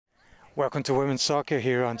Welcome to Women's Soccer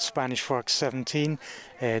here on Spanish Forks 17.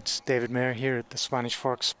 It's David Mayer here at the Spanish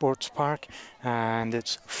Forks Sports Park, and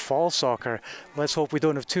it's fall soccer. Let's hope we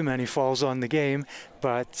don't have too many falls on the game,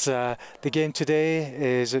 but the game today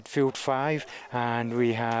is at Field 5, and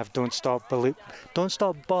we have Don't Stop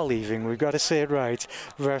Balleiving, we've got to say it right,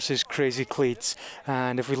 versus Crazy Cleats.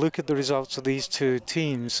 And if we look at the results of these two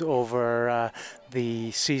teams over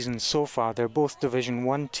the season so far, they're both Division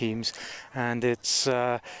 1 teams, and it's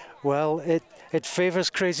well, it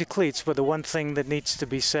favours Crazy Cleats, but the one thing that needs to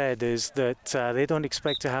be said is that they don't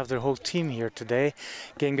expect to have their whole team here today.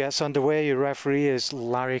 Game gets underway. Your referee is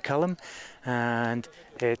Larry Cullum, and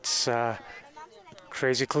it's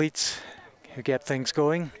Crazy Cleats who get things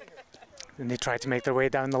going. And they try to make their way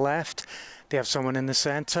down the left. They have someone in the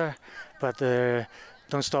centre, but the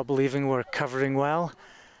Don't Stop Balleiving were covering well,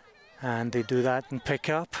 and they do that and pick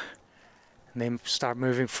up. And they start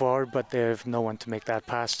moving forward, but they have no one to make that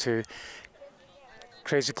pass to.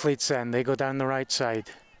 Crazy Cleats then, they go down the right side.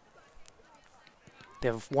 They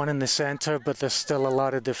have one in the centre, but there's still a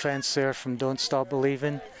lot of defence there from Don't Stop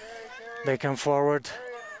Balleiving. They come forward.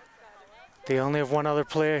 They only have one other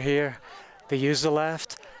player here. They use the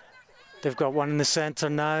left. They've got one in the centre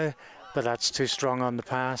now, but that's too strong on the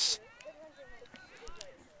pass.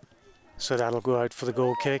 So that'll go out for the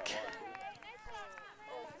goal kick.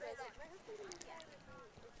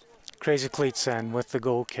 Crazy Cleats then with the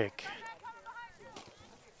goal kick.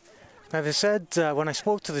 Now they said, when I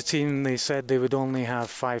spoke to the team, they said they would only have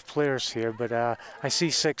 5 players here, but I see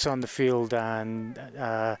 6 on the field, and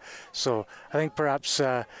so I think perhaps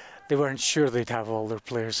they weren't sure they'd have all their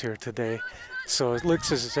players here today. So it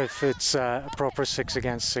looks as if it's a proper 6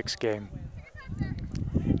 against 6 game.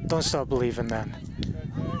 Don't Stop Balleiving then.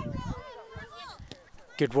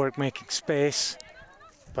 Good work making space,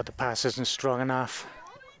 but the pass isn't strong enough.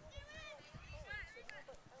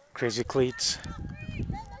 Crazy Cleats.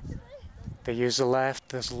 They use the left.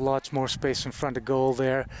 There's lots more space in front of goal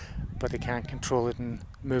there, but they can't control it and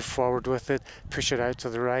move forward with it. Push it out to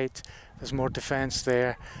the right. There's more defence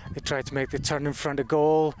there. They try to make the turn in front of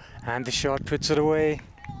goal, and the shot puts it away.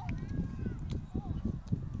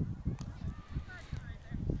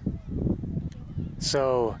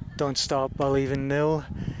 So, Don't Stop Balleiving 0,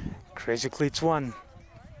 Crazy Cleats 1.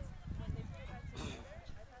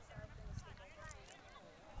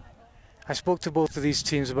 I spoke to both of these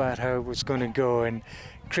teams about how it was going to go, and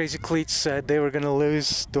Crazy Cleats said they were going to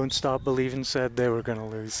lose. Don't Stop Balleiving said they were going to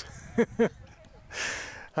lose.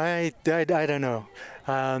 I don't know.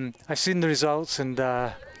 I've seen the results and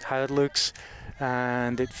how it looks,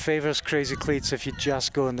 and it favours Crazy Cleats if you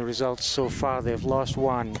just go on the results so far. They've lost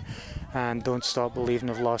 1, and Don't Stop Balleiving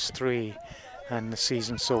have lost 3 in the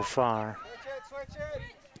season so far.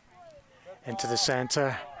 Into the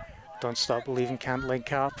centre. Don't Stop Balleiving can't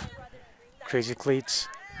link up. Crazy Cleats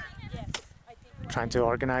trying to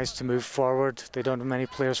organise to move forward. They don't have many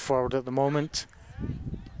players forward at the moment.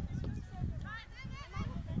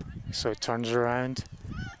 So it turns around.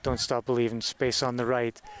 Don't Stop Balleiving, space on the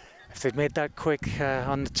right. If they'd made that quick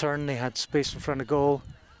on the turn, they had space in front of goal.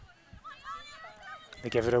 They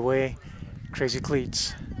give it away. Crazy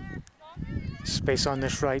Cleats. Space on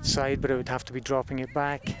this right side, but it would have to be dropping it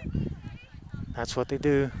back. That's what they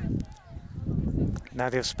do. Now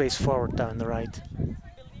they have space forward down the right.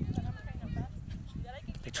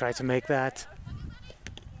 They try to make that.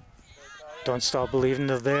 Don't Stop Balleiving,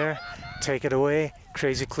 they're there. Take it away.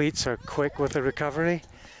 Crazy Cleats are quick with the recovery.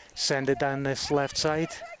 Send it down this left side.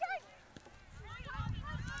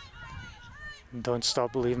 Don't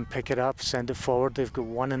Stop Balleiving, pick it up, send it forward. They've got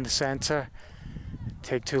one in the centre.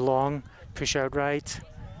 Take too long, push out right.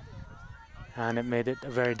 And it made it a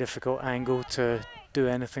very difficult angle to do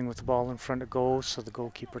anything with the ball in front of goal, so the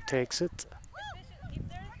goalkeeper takes it.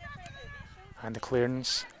 And the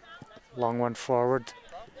clearance, long one forward.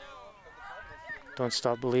 Don't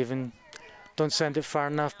Stop Balleiving, don't send it far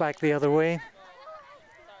enough back the other way.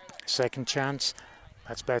 Second chance,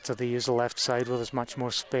 that's better. They use the left side where there's much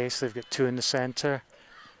more space. They've got 2 in the centre.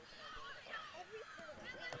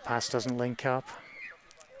 The pass doesn't link up.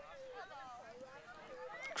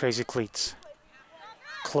 Crazy Cleats.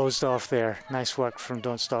 Closed off there. Nice work from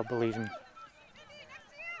Don't Stop Balleiving.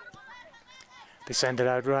 They send it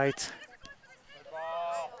out right.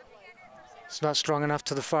 It's not strong enough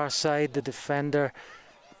to the far side. The defender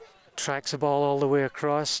tracks the ball all the way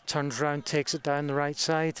across, turns around, takes it down the right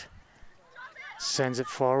side, sends it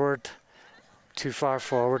forward. Too far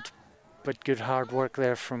forward, but good hard work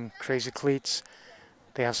there from Crazy Cleats.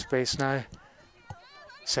 They have space now.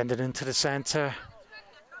 Send it into the centre,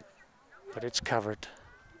 but it's covered.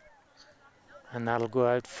 And that'll go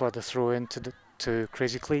out for the throw in to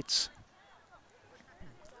Crazy Cleats.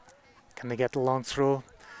 Can they get the long throw?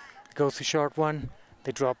 Go with the short one.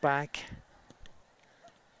 They drop back.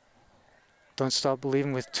 Don't Stop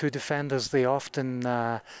Believing with two defenders. They often,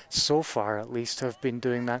 so far at least, have been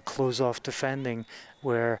doing that close-off defending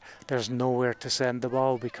where there's nowhere to send the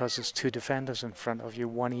ball because it's two defenders in front of you,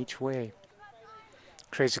 one each way.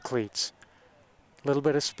 Crazy Cleats. A little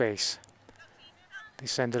bit of space. They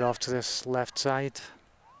send it off to this left side.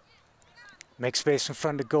 Make space in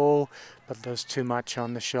front of goal, but there's too much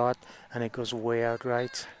on the shot and it goes way out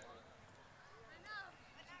right.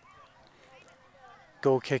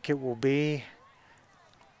 Goal kick it will be.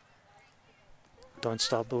 Don't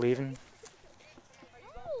Stop Believing.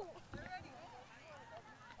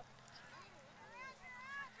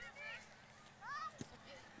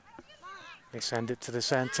 They send it to the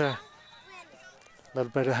centre. A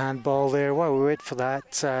little bit of handball there. While we wait for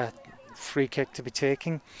that free kick to be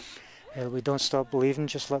taken, we Don't Stop Believing.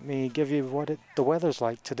 Just let me give you what the weather's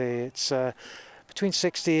like today. It's between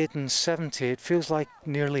 68 and 70. It feels like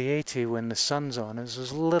nearly 80 when the sun's on.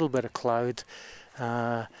 There's a little bit of cloud,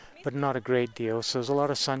 but not a great deal. So there's a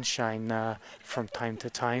lot of sunshine from time to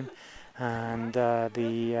time. And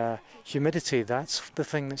the humidity, that's the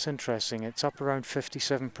thing that's interesting. It's up around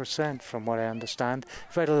 57% from what I understand.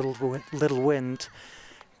 Very little wind.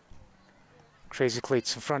 Crazy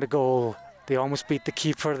Cleats in front of goal. They almost beat the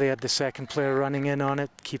keeper. They had the second player running in on it.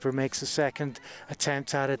 Keeper makes a second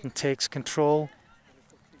attempt at it and takes control.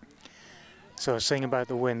 So I was saying about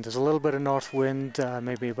the wind. There's a little bit of north wind,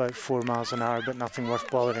 maybe about 4 miles an hour, but nothing worth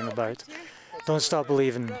bothering about. Don't Stop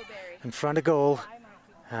Believing in front of goal,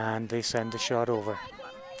 and they send the shot over.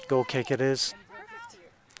 Goal kick it is.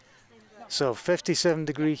 So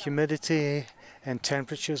 57-degree humidity and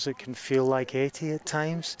temperatures that can feel like 80 at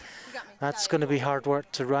times. That's going to be hard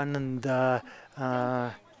work to run and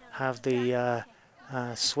have the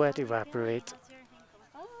sweat evaporate.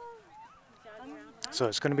 So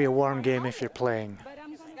it's going to be a warm game if you're playing.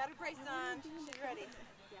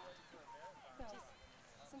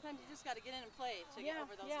 Sometimes you just got to get in and play to get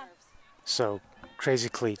over those nerves. So Crazy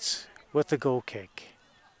Cleats with the goal kick.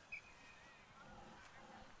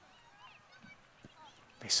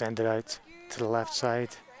 They send it out to the left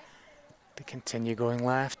side. They continue going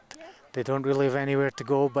left. They don't really have anywhere to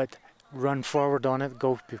go but run forward on it.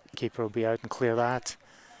 Goalkeeper will be out and clear that.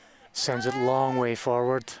 Sends it long way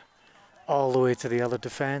forward, all the way to the other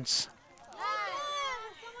defence.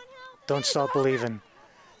 Don't Stop Believing.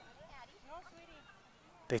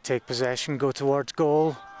 They take possession, go towards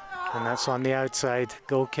goal, and that's on the outside.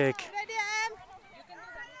 Goal kick.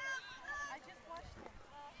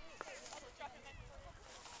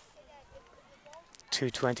 2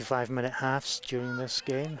 25-minute halves during this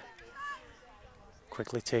game.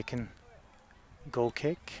 Quickly taken goal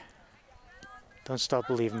kick. Don't Stop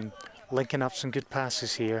Believing. Linking up some good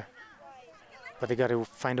passes here, but they got to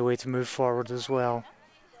find a way to move forward as well.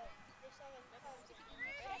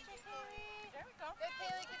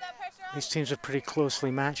 These teams are pretty closely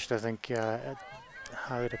matched, I think,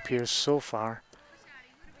 how it appears so far.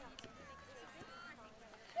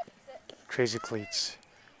 Crazy Cleats.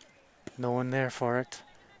 No one there for it.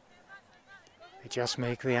 They just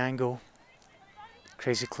make the angle.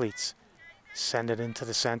 Crazy Cleats. Send it into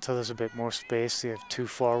the centre. There's a bit more space. They have two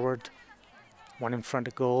forward, one in front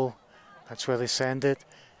of goal. That's where they send it.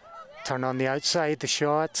 Turn on the outside, the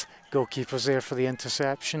shot. Goalkeeper's there for the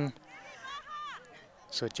interception.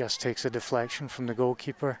 So it just takes a deflection from the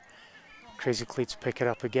goalkeeper. Crazy Cleats pick it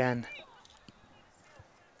up again.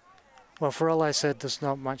 Well, for all I said, there's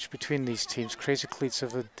not much between these teams. Crazy Cleats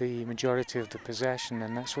have the majority of the possession,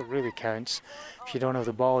 and that's what really counts. If you don't have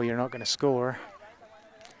the ball, you're not going to score.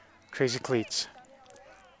 Crazy Cleats.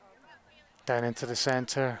 Down into the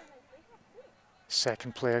centre.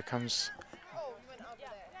 Second player comes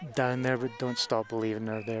down there, but Don't Stop Believing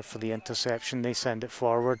they're there for the interception. They send it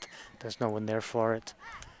forward. There's no one there for it.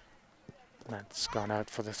 That's gone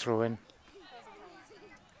out for the throw-in.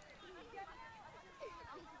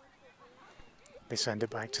 They send it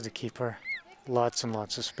back to the keeper. Lots and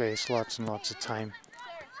lots of space, lots and lots of time.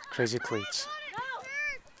 Crazy Cleats.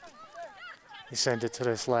 They send it to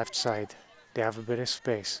this left side. They have a bit of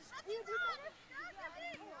space.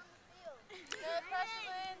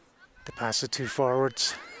 They pass the two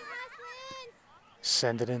forwards.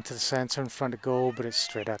 Send it into the centre in front of goal, but it's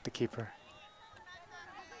straight at the keeper.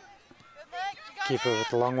 Keeper with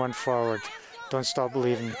the long one forward. Don't Stop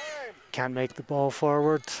Believing. Can't make the ball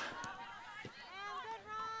forward.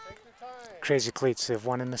 Crazy Cleats, they've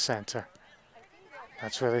one in the centre.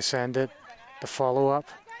 That's where they send it. The follow-up.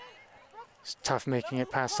 It's tough making it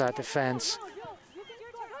past that defence.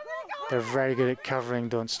 They're very good at covering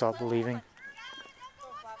Don't Stop Believing.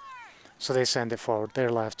 So they send it forward,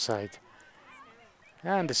 their left side.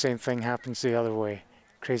 And the same thing happens the other way.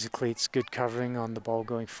 Crazy Cleats, good covering on the ball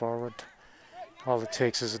going forward. All it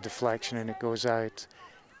takes is a deflection and it goes out,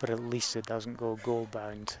 but at least it doesn't go goal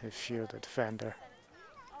bound if you're the defender.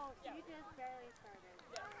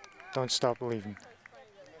 Don't stop believing.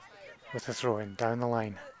 With a throw in, down the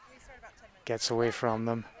line. Gets away from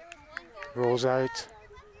them. Rolls out.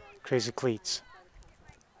 Crazy Cleats.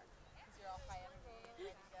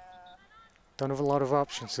 Don't have a lot of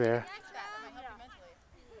options there.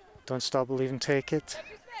 Don't stop believing, take it.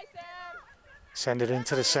 Send it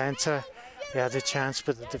into the centre. They had a chance,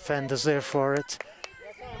 but the defender's there for it.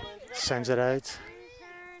 Sends it out.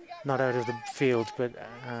 Not out of the field, but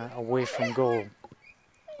away from goal.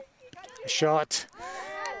 A shot.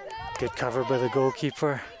 Good cover by the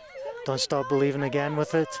goalkeeper. Don't stop believing again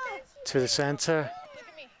with it. To the centre.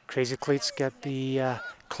 Crazy Cleats get the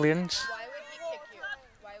clearance.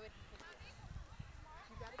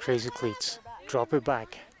 Crazy Cleats. Drop it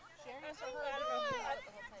back.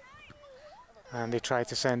 And they try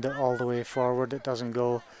to send it all the way forward. It doesn't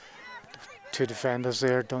go. Two defenders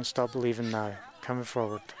there. Don't stop believing now. Coming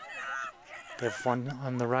forward. They have one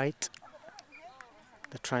on the right.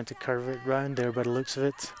 They're trying to curve it round there by the looks of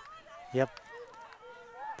it. Yep.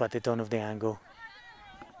 But they don't have the angle.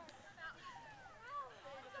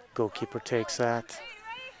 Goalkeeper takes that.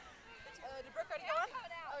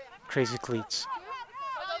 Crazy Cleats.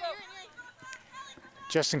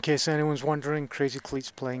 Just in case anyone's wondering, Crazy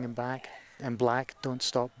Cleats playing in black. Don't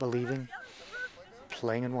stop believing.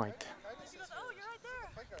 Playing in white.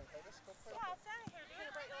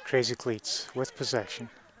 Crazy Cleats with possession.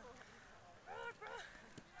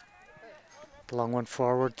 The long one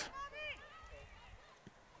forward.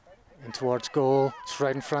 In towards goal. It's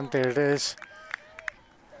right in front. There it is.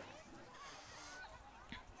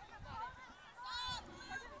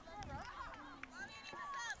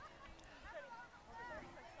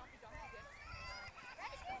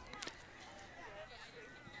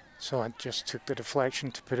 So I just took the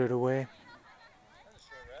deflection to put it away.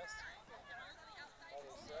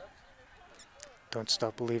 Don't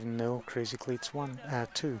stop believing, no. Crazy Cleats 2. I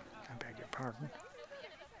beg your pardon.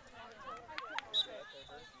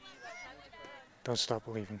 Don't stop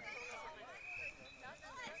believing.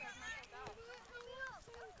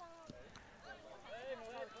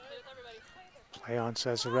 Play on,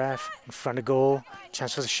 says the ref. In front of goal.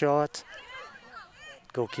 Chance for the shot.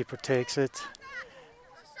 Goalkeeper takes it.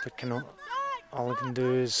 But all she can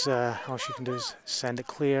do is send it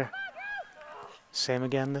clear. Same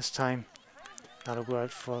again this time. That'll go out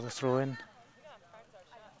for the throw in.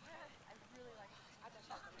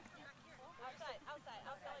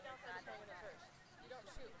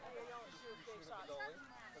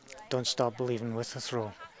 Don't stop believing with the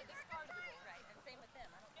throw.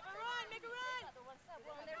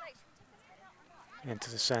 Into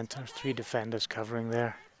the centre. 3 defenders covering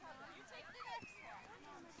there.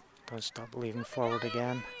 Don't stop believing forward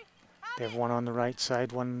again. They have one on the right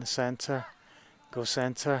side, one in the centre. Go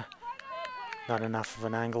centre. Not enough of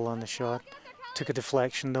an angle on the shot. Took a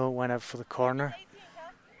deflection though, went out for the corner.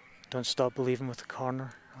 Don't stop believing with the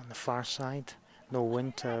corner on the far side. No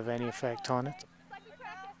wind to have any effect on it.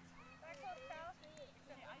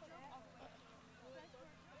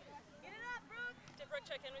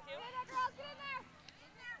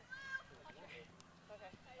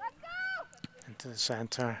 Into the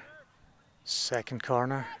centre. Second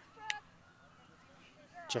corner.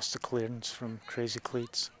 Just a clearance from Crazy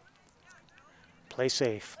Cleats. Play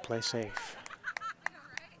safe, play safe.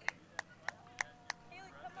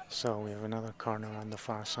 So we have another corner on the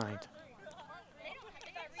far side.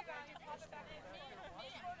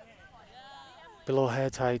 Below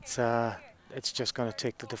head height, it's just going to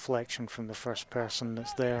take the deflection from the first person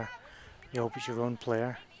that's there. You hope it's your own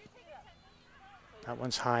player. That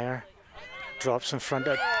one's higher. Drops in front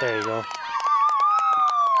of, there you go.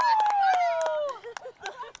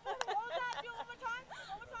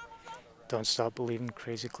 Don't stop believing,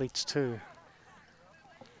 Crazy Cleats 2.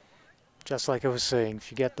 Just like I was saying, if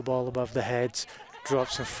you get the ball above the heads,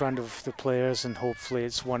 drops in front of the players and hopefully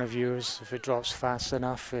it's one of yours. If it drops fast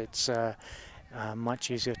enough, it's much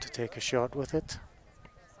easier to take a shot with it.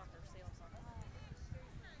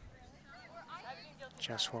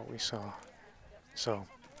 Just what we saw. So,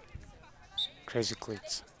 Crazy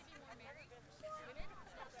Cleats.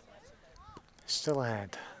 Still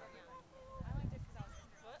ahead.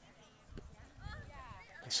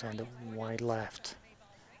 They send it wide left.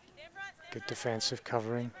 Good defensive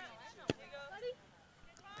covering.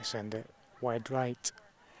 They send it wide right.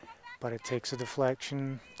 But it takes a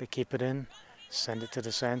deflection. They keep it in. Send it to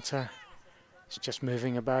the centre. It's just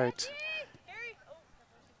moving about.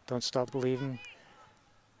 Don't Stop Believing.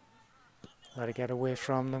 Let it get away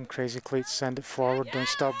from them. Crazy Cleats send it forward. Don't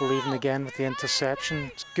Stop Believing again with the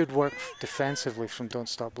interception. It's good work defensively from Don't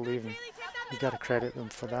Stop Believing. You got to credit them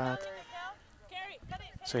for that.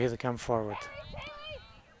 So here they come forward.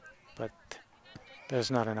 But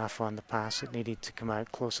there's not enough on the pass. It needed to come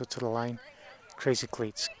out closer to the line. Crazy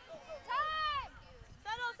Cleats.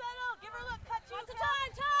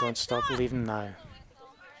 Don't Stop Believing now.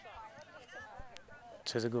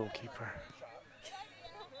 To the goalkeeper.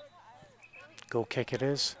 Goal kick it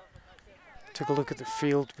is. Took a look at the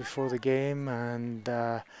field before the game, and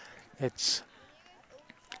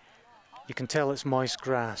you can tell it's moist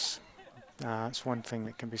grass. That's one thing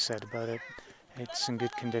that can be said about it. It's in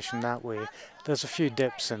good condition that way. There's a few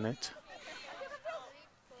dips in it.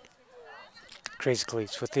 Crazy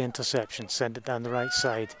Cleats with the interception, send it down the right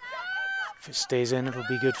side. If it stays in, it'll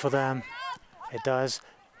be good for them. It does.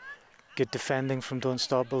 Good defending from Don't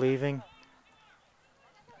Stop Believing.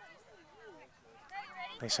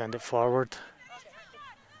 They send it forward.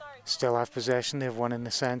 Still have possession. They have one in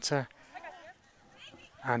the centre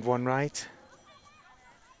and one right.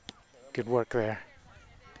 Good work there.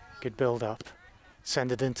 Good build up.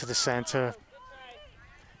 Send it into the centre.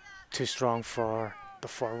 Too strong for the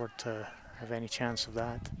forward to have any chance of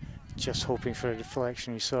that. Just hoping for a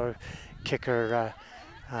deflection. You saw kicker,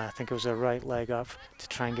 I think it was a right leg up to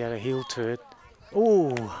try and get a heel to it.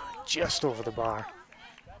 Oh, just over the bar.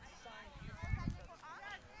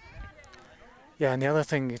 Yeah, and the other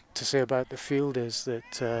thing to say about the field is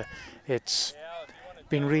that it's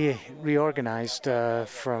been reorganized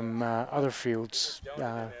from other fields,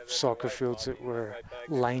 soccer fields that were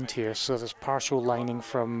lined here. So there's partial lining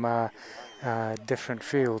from different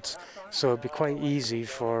fields. So it'd be quite easy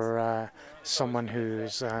for someone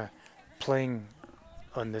who's playing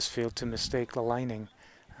on this field to mistake the lining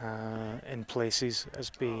in places as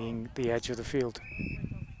being the edge of the field.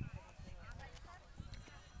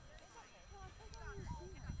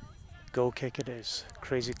 Goal kick it is.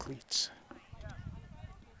 Crazy Cleats.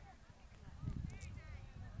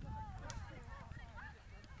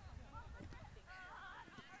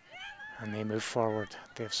 And they move forward.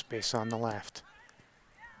 They have space on the left.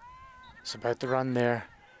 It's about the run there.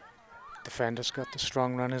 Defender's got the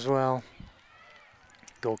strong run as well.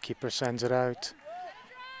 Goalkeeper sends it out.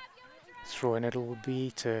 Throw-in it will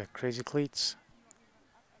be to Crazy Cleats.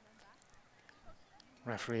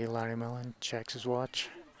 Referee Larry Millen checks his watch.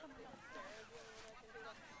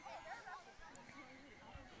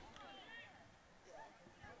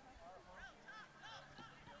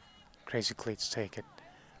 Crazy Cleats take it.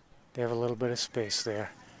 They have a little bit of space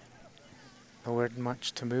there. Nowhere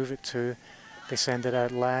much to move it to. They send it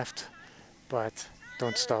out left, but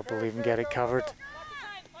Don't Stop Believing get it covered.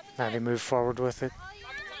 Now they move forward with it.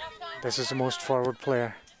 This is the most forward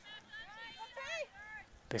player.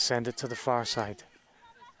 They send it to the far side.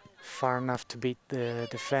 Far enough to beat the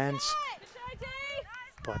defense,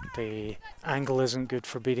 but the angle isn't good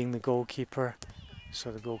for beating the goalkeeper. So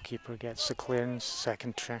the goalkeeper gets the clearance,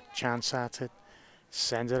 second chance at it,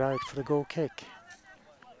 sends it out for the goal kick.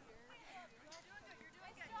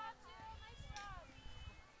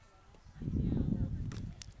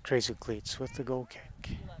 Crazy Cleats with the goal kick.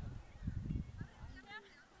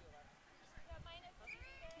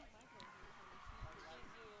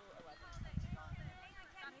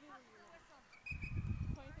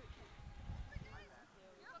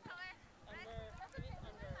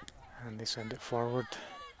 And they send it forward.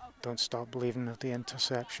 Don't Stop Believing of the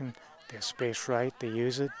interception. They have space right, they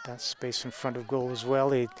use it. That's space in front of goal as well.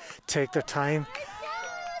 They take their time.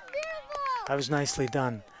 That was nicely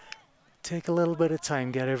done. Take a little bit of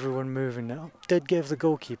time, get everyone moving. Now, did give the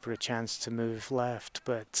goalkeeper a chance to move left,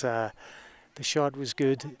 but the shot was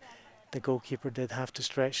good. The goalkeeper did have to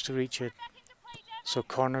stretch to reach it. So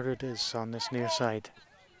corner it is on this near side.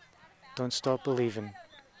 Don't Stop Believing.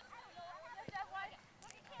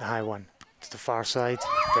 The high one to the far side.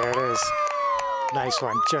 There it is. Nice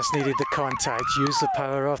one. Just needed the contact. Use the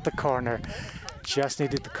power of the corner. Just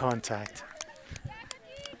needed the contact.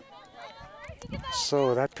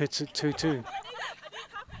 So that puts it 2-2.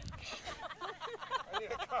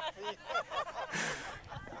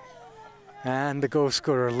 And the goal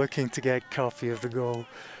scorer looking to get copy of the goal.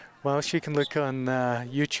 Well, she can look on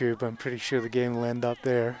YouTube. I'm pretty sure the game will end up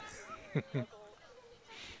there.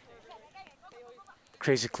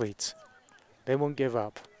 Crazy Cleats. They won't give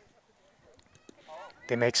up.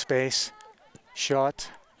 They make space. Shot.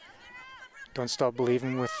 Don't Stop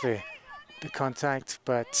Believing with the contact,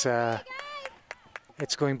 but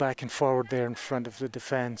it's going back and forward there in front of the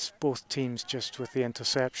defense. Both teams just with the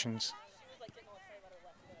interceptions.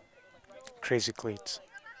 Crazy Cleats.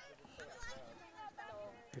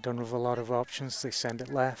 They don't have a lot of options. They send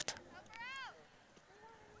it left.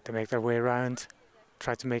 They make their way around,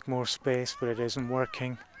 try to make more space, but it isn't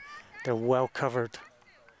working. They're well covered.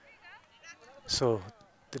 So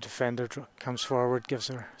the defender comes forward, gives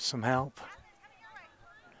her some help.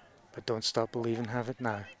 But Don't Stop Believing have it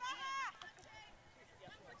now.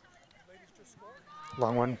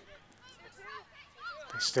 Long one.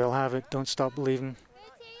 They still have it. Don't Stop Believing.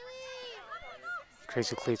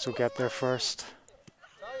 Crazy Cleats will get there first.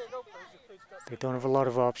 They don't have a lot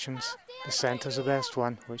of options. The centre's the best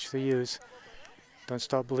one, which they use. Don't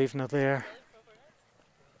Stop Believing are there.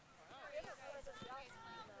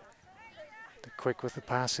 They're quick with the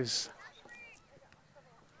passes.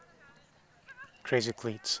 Crazy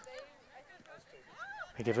Cleats.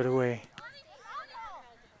 They give it away.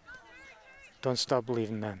 Don't Stop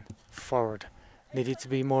Believing then. Forward. Needed to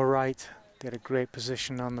be more right. They had a great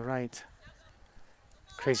position on the right.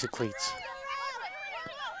 Crazy Cleats.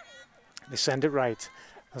 They send it right.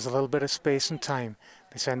 There's a little bit of space and time.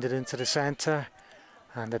 They send it into the centre,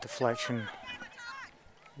 and the deflection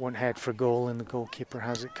won't head for goal, and the goalkeeper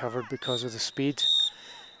has it covered because of the speed.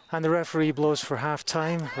 And the referee blows for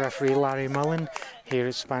half-time. Referee Larry Mullen here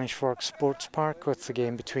at Spanish Fork Sports Park with the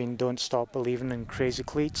game between Don't Stop Believing and Crazy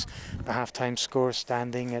Cleats. The half-time score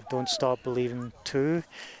standing at Don't Stop Believing 2,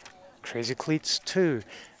 Crazy Cleats 2.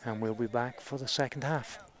 And we'll be back for the second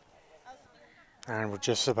half. And we're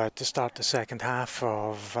just about to start the second half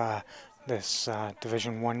of this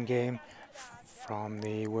Division 1 game from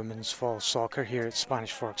the Women's Fall Soccer here at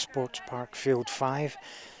Spanish Fork Sports Park, Field 5.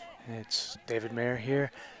 It's David Mayer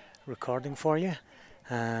here recording for you.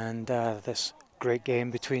 And this great game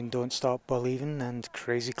between Don't Stop Believing and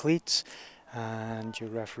Crazy Cleats. And your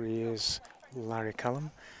referee is Larry Cullum.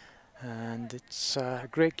 And it's a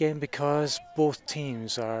great game because both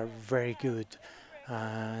teams are very good.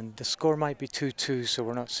 And the score might be 2-2, so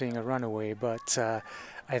we're not seeing a runaway, but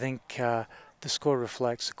I think the score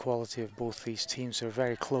reflects the quality of both these teams. They're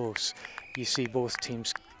very close. You see both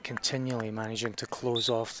teams continually managing to close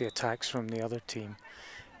off the attacks from the other team.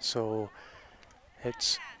 So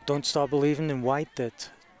it's Don't Stop Believing in white that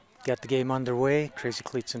get the game underway. Crazy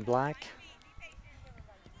Cleats in black.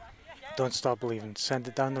 Don't Stop Believing. Send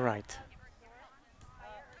it down the right.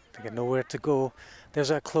 They got nowhere to go. There's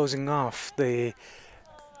that closing off. They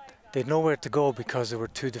had nowhere to go because there were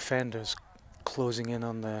two defenders closing in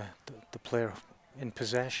on the player in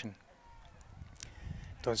possession.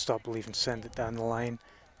 Don't Stop Believing. Send it down the line.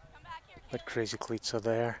 But Crazy Cleats are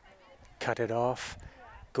there. Cut it off.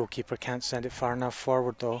 Goalkeeper can't send it far enough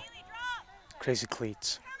forward though. Crazy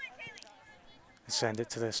Cleats. They send it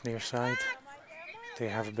to this near side. They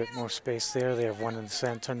have a bit more space there. They have one in the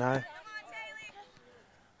centre now.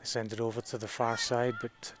 They send it over to the far side,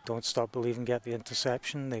 but Don't Stop Believing get the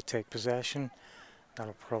interception. They take possession.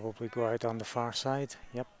 That'll probably go out on the far side.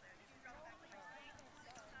 Yep.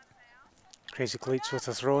 Crazy Cleats with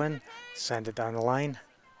a throw in. Send it down the line.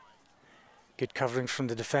 Good covering from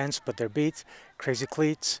the defence, but they're beat. Crazy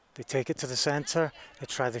Cleats, they take it to the centre. They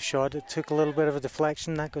try the shot. It took a little bit of a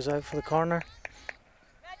deflection. That goes out for the corner.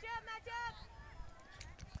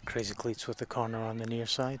 Crazy Cleats with the corner on the near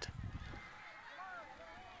side.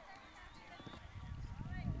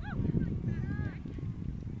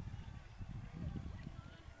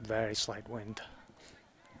 Very slight wind.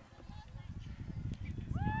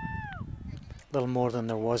 A little more than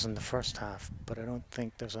there was in the first half, but I don't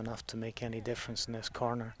think there's enough to make any difference in this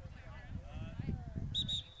corner.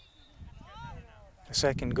 The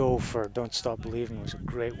second goal for Don't Stop Believing was a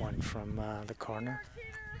great one from the corner.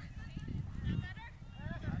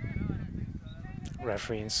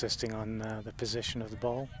 Referee insisting on the position of the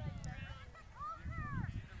ball.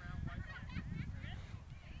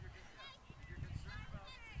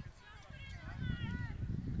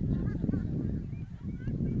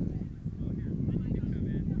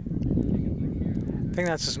 I think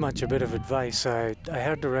that's as much a bit of advice. I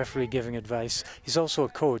heard the referee giving advice. He's also a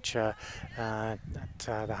coach at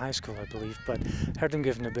the high school, I believe, but heard him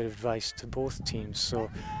giving a bit of advice to both teams, so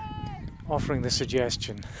offering the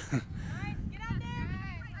suggestion.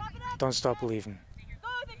 Don't Stop Believing.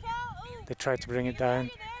 They try to bring it down,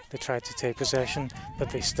 they try to take possession, but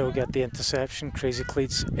they still get the interception. Crazy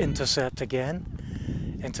Cleats intercept again.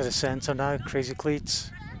 Into the centre now, Crazy Cleats.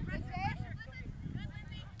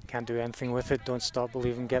 Can't do anything with it. Don't Stop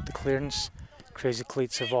Believing get the clearance. Crazy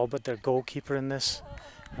Cleats have all but their goalkeeper in this.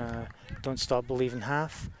 Don't Stop Believing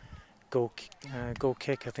half. Goal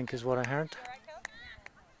kick, I think is what I heard.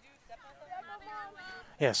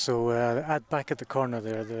 Yeah, so back at the corner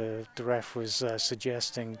there, the ref was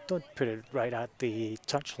suggesting don't put it right at the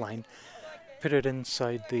touchline. Put it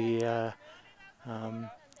inside the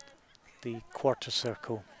the quarter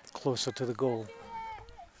circle, closer to the goal.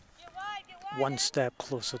 One step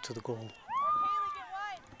closer to the goal.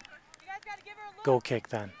 Goal kick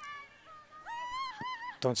then.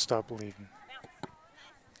 Don't stop believing.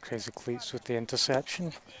 Crazy Cleats with the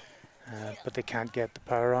interception, but they can't get the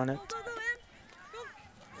power on it.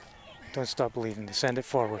 Don't stop believing. They send it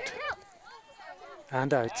forward.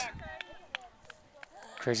 And out.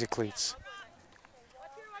 Crazy Cleats.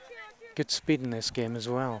 Good speed in this game as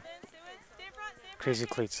well. Crazy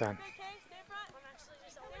Cleats then.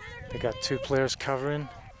 They got two players covering.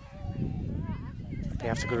 They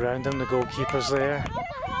have to go around them. The goalkeeper's there.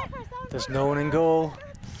 There's no one in goal.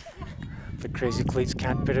 The Crazy Cleats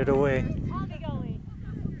can't put it away.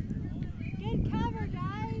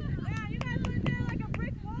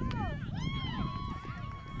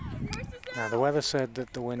 Now the weather said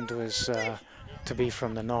that the wind was to be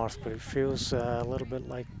from the north, but it feels a little bit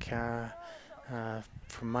like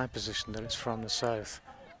from my position that it's from the south,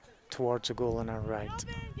 towards the goal on our right.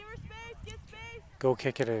 Goal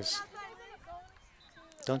kick it is.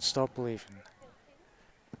 Don't stop believing.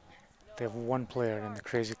 They have one player in the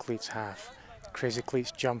Crazy Cleats half. Crazy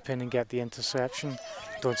Cleats jump in and get the interception.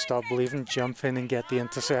 Don't stop believing. Jump in and get the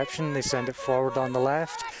interception. They send it forward on the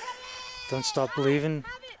left. Don't stop believing.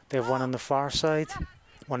 They have one on the far side.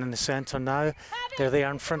 One in the centre now. There they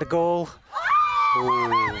are in front of goal.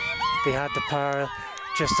 Ooh, they had the power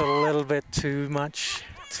just a little bit too much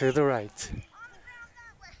to the right.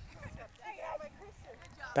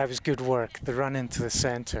 That was good work. The run into the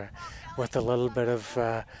centre with a little bit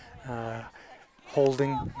of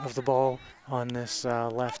holding of the ball on this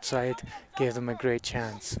left side gave them a great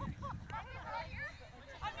chance.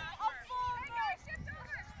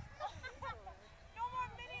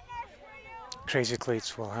 Crazy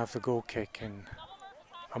Cleats will have the goal kick in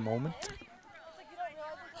a moment.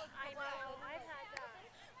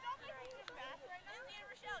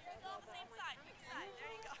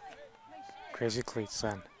 Crazy Cleats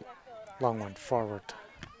then. Long one forward.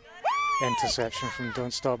 Interception from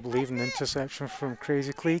Don't Stop Believing. Interception from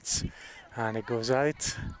Crazy Cleats. And it goes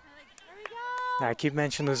out. Now, I keep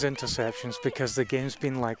mentioning those interceptions because the game's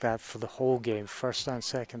been like that for the whole game, first and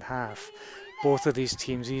second half. Both of these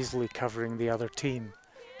teams easily covering the other team.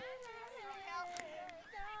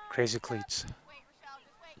 Crazy Cleats.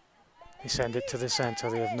 They send it to the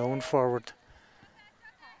centre. They have no one forward.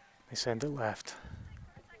 They send it left.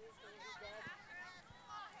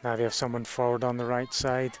 Now they have someone forward on the right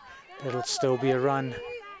side. It'll still be a run.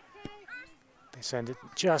 They send it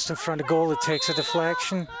just in front of goal. It takes a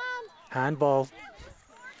deflection. Handball.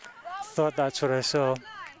 Thought that's what I saw.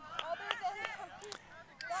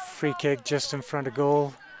 Free kick just in front of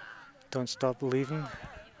goal. Don't Stop Believing.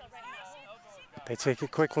 They take it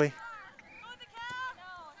quickly.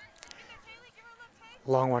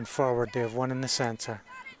 Long one forward. They have one in the centre.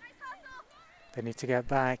 They need to get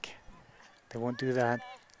back. They won't do that.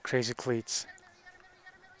 Crazy Cleats.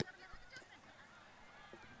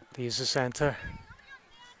 They use the centre.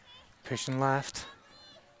 Pushing left.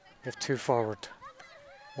 They have two forward.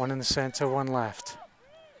 One in the centre, one left.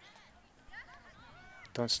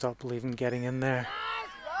 Don't Stop Believing getting in there.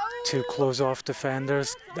 Two close off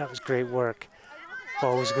defenders. That was great work.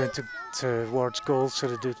 Ball was going towards goal, so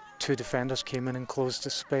the two defenders came in and closed the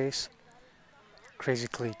space. Crazy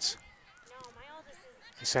Cleats.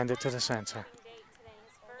 They send it to the centre.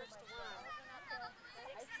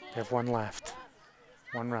 They have one left,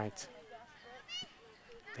 one right.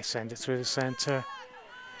 They send it through the centre,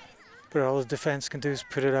 but all the defence can do is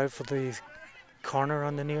put it out for the corner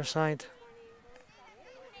on the near side.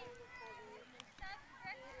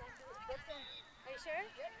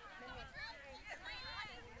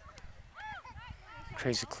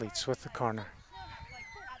 Crazy Cleats with the corner.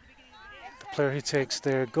 The player who takes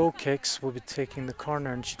their goal kicks will be taking the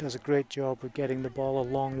corner, and she does a great job of getting the ball a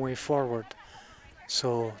long way forward.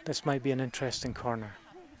 So this might be an interesting corner.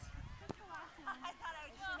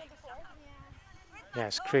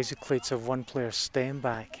 Yes, Crazy Cleats have one player staying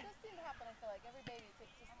back.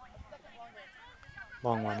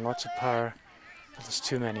 Long one, lots of power, but there's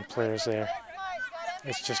too many players there.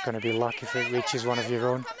 It's just going to be luck if it reaches one of your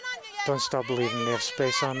own. Don't Stop Believing. They have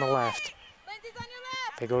space on the left.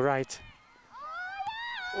 They go right.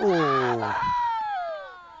 Oh,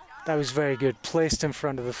 that was very good. Placed in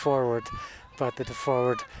front of the forward, but the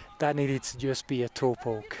forward, that needed to just be a toe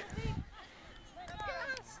poke.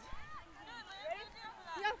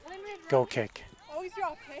 Goal kick. Always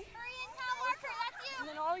drop, okay? And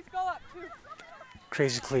then always go up too.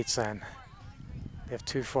 Crazy Cleats then. They have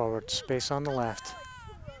two forwards. Space on the left.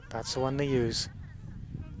 That's the one they use.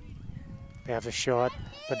 They have a shot,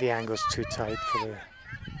 but the angle's too tight for the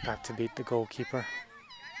Back to beat the goalkeeper.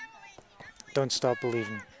 Don't stop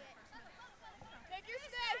believing.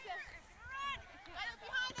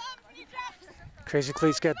 Crazy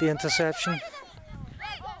Cleats get the interception.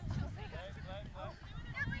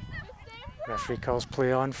 Referee calls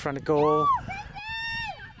play on, front of goal.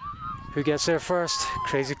 Who gets there first?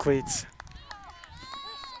 Crazy Cleats.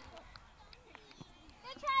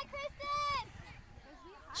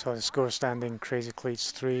 So the score standing, Crazy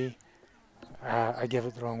Cleats 3. I gave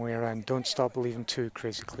it the wrong way around. Don't Stop Believing 2,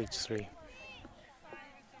 Crazy Cleats 3.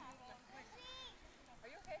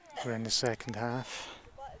 We're in the second half.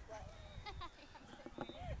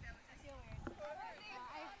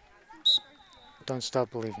 Don't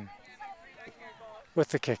Stop Believing. With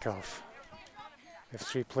the kickoff. We have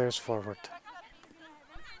 3 players forward.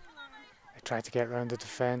 They try to get around the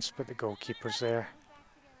defence, but the goalkeeper's there.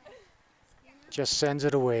 Just sends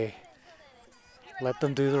it away. Let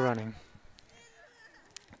them do the running.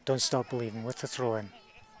 Don't Stop Believing with the throw-in.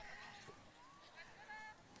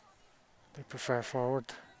 They prefer forward.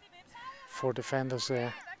 4 defenders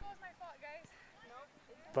there.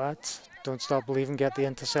 But Don't Stop Believing get the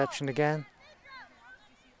interception again.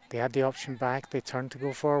 They had the option back. They turned to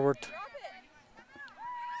go forward.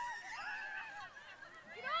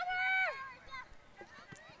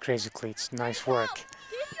 Crazy Cleats, nice work.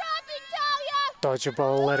 Dodge a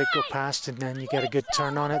ball, let it go past, and then you get a good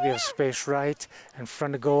turn on it. They have space right in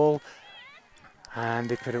front of goal, and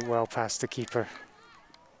they put it well past the keeper.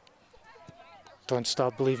 Don't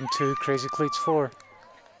Stop Believing 2, Crazy Cleats 4.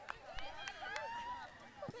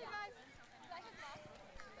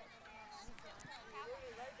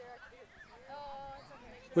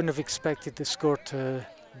 Wouldn't have expected the score to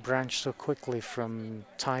branch so quickly from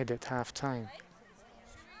tied at half time.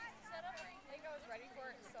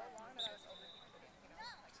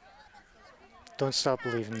 Don't Stop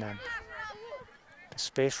Believing then. The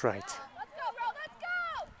space right.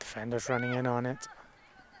 Defenders running in on it.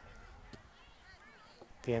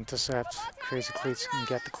 The intercept. Crazy Cleats can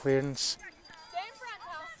get the clearance.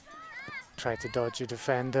 Try to dodge a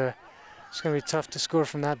defender. It's going to be tough to score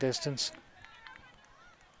from that distance.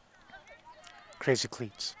 Crazy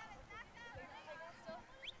Cleats.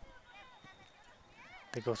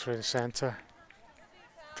 They go through the centre.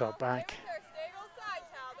 Drop back.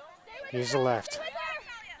 Use the left.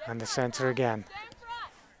 And the centre again.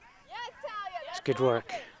 It's good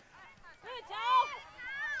work.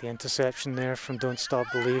 The interception there from Don't Stop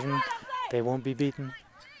Believing. They won't be beaten.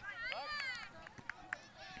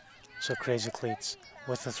 So Crazy Cleats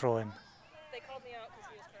with the throw-in.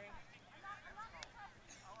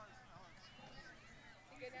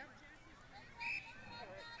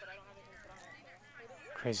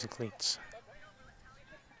 Crazy Cleats.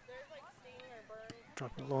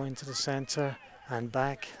 Drop it low into the centre and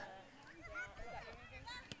back.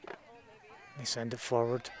 They send it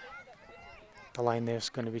forward. The line there is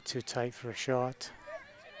going to be too tight for a shot.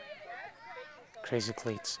 Crazy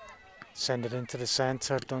Cleats. Send it into the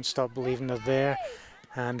centre. Don't Stop Believing they're there.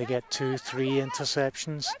 And they get 2, 3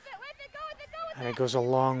 interceptions. And it goes a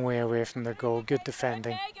long way away from their goal. Good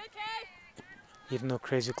defending. Even though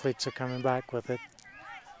Crazy Cleats are coming back with it.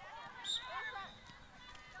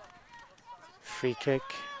 Free kick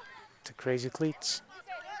to Crazy Cleats.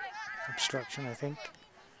 Obstruction, I think.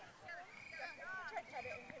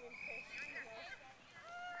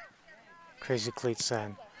 Crazy Cleats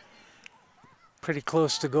then. Pretty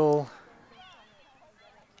close to goal.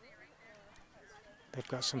 They've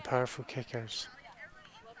got some powerful kickers.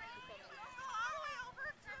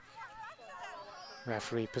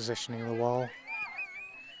 Referee positioning the wall.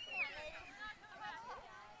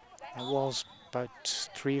 That wall's about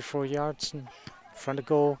 3 or 4 yards in front of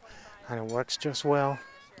goal, and it works just well.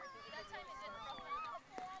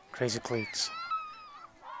 Crazy Cleats.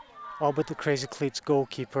 All but the Crazy Cleats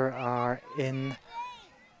goalkeeper are in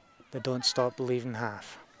the Don't Stop Believing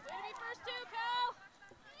half.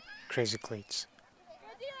 Crazy Cleats.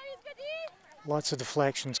 Lots of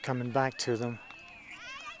deflections coming back to them,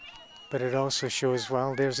 but it also shows,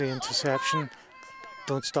 well, there's the interception.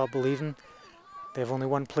 Don't Stop Believing. They have only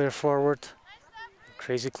 1 player forward.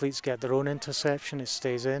 Crazy Cleats get their own interception. It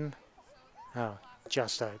stays in. Oh,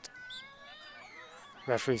 just out.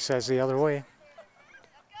 Referee says the other way.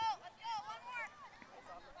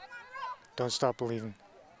 Don't Stop Believing.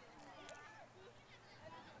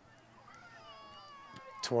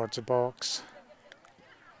 Towards the box.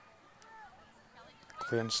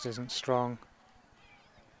 Clearance isn't strong.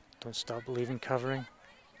 Don't Stop Believing covering.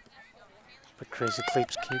 But Crazy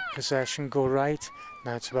Cleats keep possession, go right.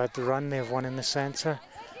 Now it's about the run. They have 1 in the centre.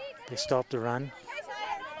 They stop the run.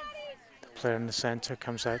 The player in the centre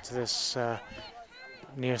comes out to this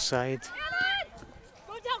near side.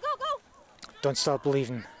 Go, Del, go! Don't Stop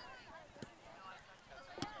Believing.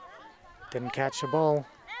 Didn't catch the ball.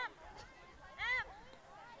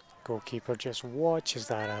 Goalkeeper just watches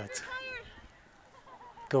that out.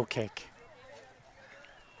 Goal kick.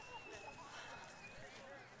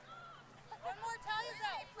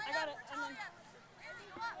 I got it.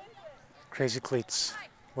 Crazy Cleats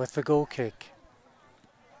with the goal kick.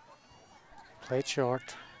 Played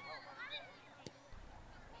short.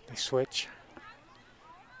 They switch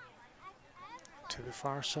to the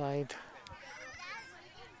far side.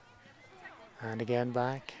 And again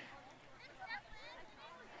back.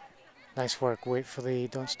 Nice work. Wait for the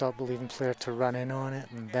Don't Stop Believing player to run in on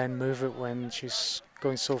it and then move it when she's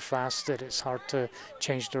going so fast that it's hard to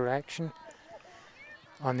change direction.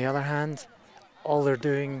 On the other hand, all they're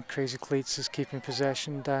doing, Crazy Cleats, is keeping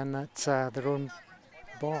possession down at their own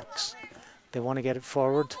box. They want to get it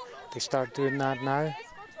forward. They start doing that now.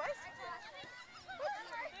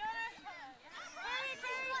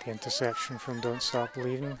 The interception from Don't Stop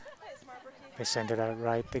Believing. They send it out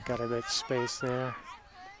right. They got a bit of space there.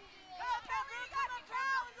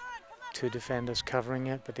 Two defenders covering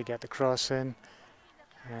it, but they get the cross in.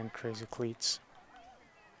 And Crazy Cleats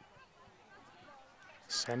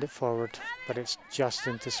send it forward, but it's just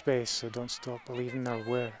into space, so Don't Stop Believing are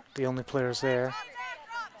where the only players there.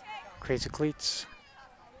 Crazy Cleats.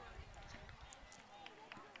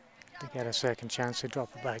 They get a second chance, they drop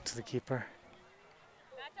it back to the keeper.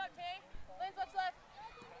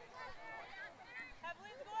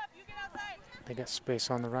 They get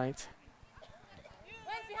space on the right.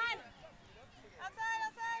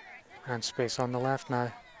 And space on the left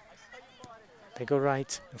now. They go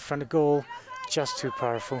right, in front of goal, just too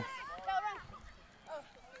powerful.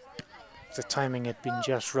 If the timing had been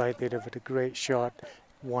just right, they'd have had a great shot,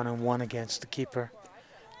 one-on-one against the keeper.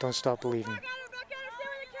 Don't Stop Believing.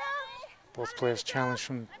 Both players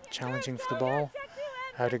challenging for the ball.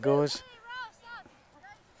 Out it goes.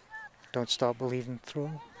 Don't Stop Believing throw.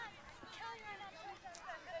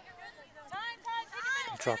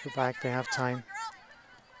 They drop it back, they have time.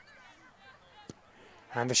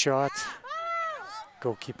 And the shot.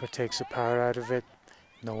 Goalkeeper takes the power out of it.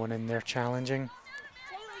 No one in there challenging.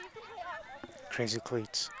 Crazy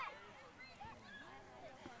Cleats.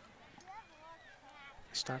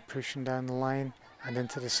 They start pushing down the line and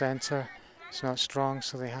into the centre. It's not strong,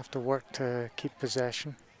 so they have to work to keep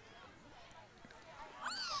possession.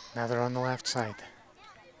 Now they're on the left side.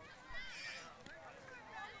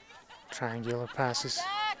 Triangular passes.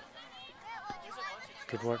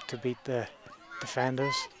 Good work to beat the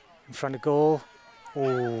defenders. In front of goal.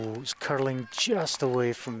 Oh, it's curling just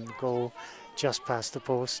away from the goal, just past the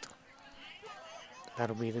post.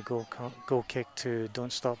 That'll be the goal kick to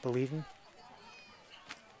Don't Stop Believing.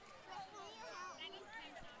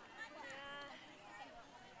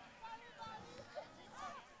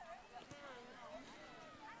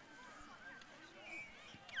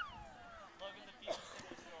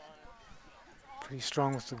 Pretty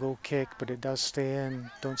strong with the goal kick, but it does stay in.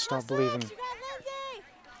 Don't Stop Believing.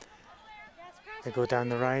 They go down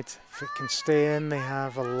the right. If it can stay in, they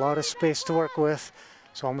have a lot of space to work with.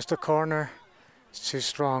 It's almost a corner. It's too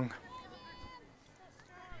strong.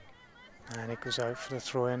 And it goes out for the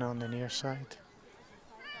throw in on the near side.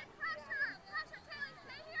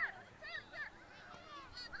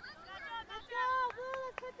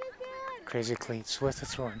 Crazy Cleats with the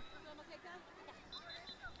throw in.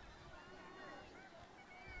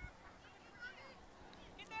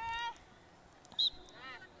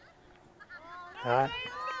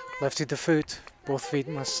 Lifted the foot. Both feet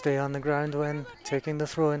must stay on the ground when taking the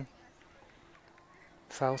throw in.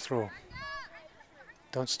 Foul throw.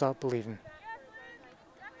 Don't Stop Believing.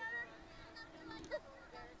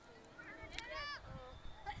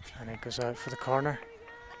 And it goes out for the corner.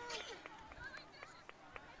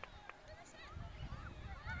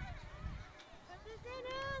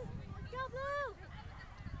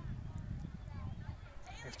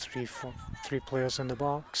 We have three players in the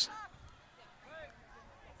box.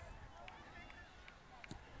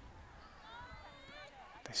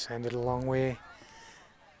 They send it a long way,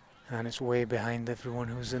 and it's way behind everyone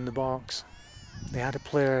who's in the box. They had a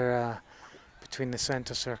player between the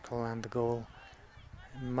centre circle and the goal.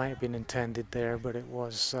 It might have been intended there, but it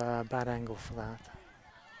was a bad angle for that.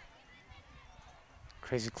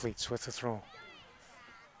 Crazy Cleats with the throw.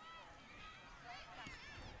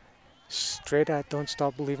 Straight at Don't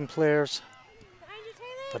Stop Believing players,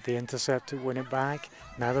 but they intercept it, win it back.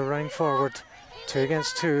 Now they're running forward, 2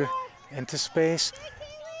 against 2, into space.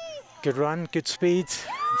 Good run, good speed,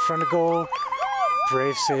 in front of goal.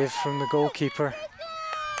 Brave save from the goalkeeper.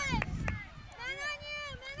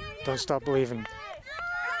 Don't Stop Believing.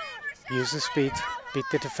 Use the speed, beat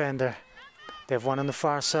the defender. They have one on the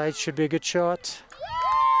far side, should be a good shot.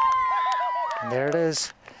 And there it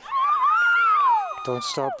is. Don't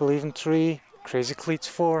Stop Believing 3, Crazy Cleats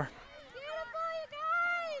 4.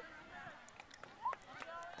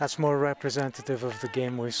 That's more representative of the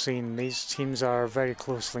game we've seen. These teams are very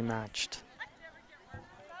closely matched.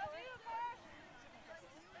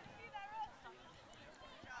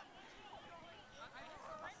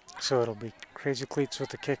 So it'll be Crazy Cleats with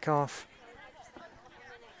the kickoff.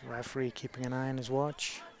 Referee keeping an eye on his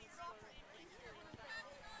watch.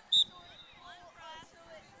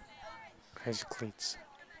 Crazy Cleats.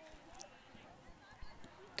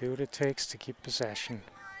 Do what it takes to keep possession.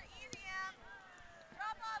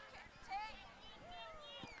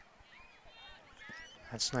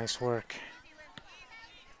 That's nice work.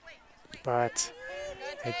 But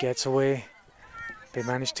it gets away. They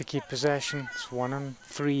manage to keep possession. It's 1 on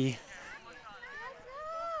 3.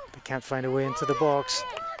 They can't find a way into the box.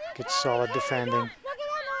 Good solid defending.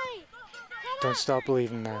 Don't Stop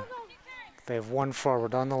Believing now. They have one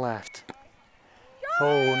forward on the left.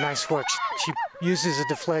 Oh, nice work. She uses a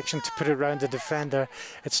deflection to put it around the defender.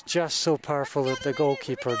 It's just so powerful that the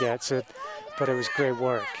goalkeeper gets it, but it was great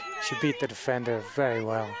work. She beat the defender very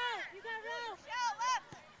well.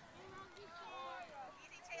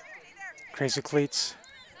 Crazy Cleats,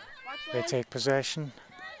 they take possession.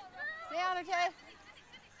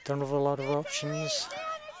 Don't have a lot of options,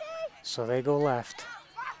 so they go left.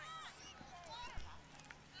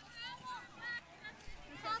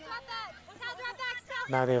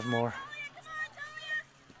 Now they have more.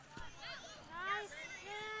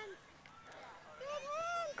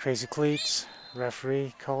 Crazy Cleats,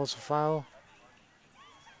 referee calls a foul.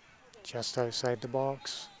 Just outside the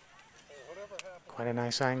box. Quite a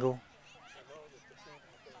nice angle.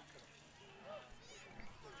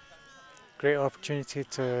 Great opportunity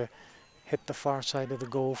to hit the far side of the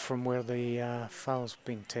goal from where the foul's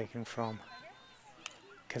been taken from,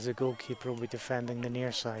 because the goalkeeper will be defending the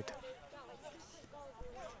near side.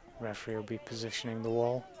 Referee will be positioning the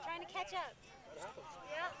wall. Trying to catch up.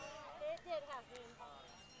 Yeah, it did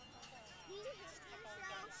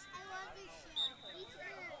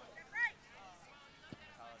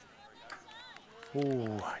happen.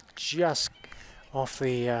 Ooh, just off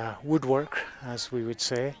the woodwork, as we would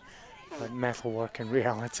say, but metalwork in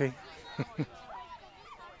reality.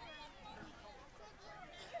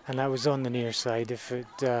 And that was on the near side. If it,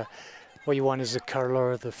 what you want is the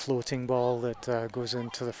curler, the floating ball that goes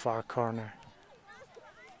into the far corner.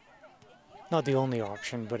 Not the only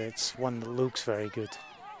option, but it's one that looks very good.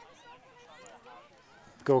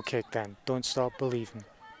 Goal kick then. Don't Stop Believing.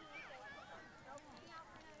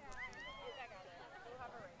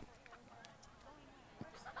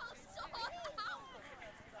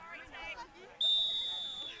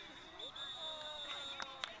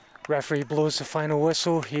 Referee blows the final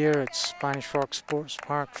whistle here at Spanish Fork Sports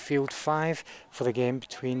Park, Field 5, for the game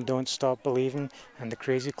between Don't Stop Believing and the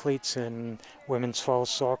Crazy Cleats in Women's Falls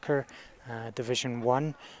Soccer, Division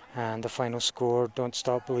 1. And the final score, Don't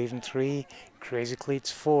Stop Believing 3, Crazy Cleats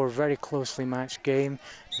 4. Very closely matched game,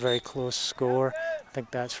 very close score. I think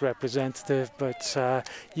that's representative, but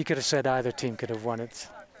you could have said either team could have won it.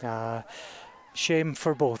 Shame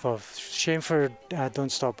for both of. Shame for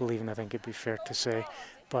Don't Stop Believing, I think it'd be fair to say.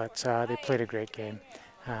 But they played a great game,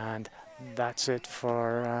 and that's it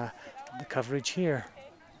for the coverage here.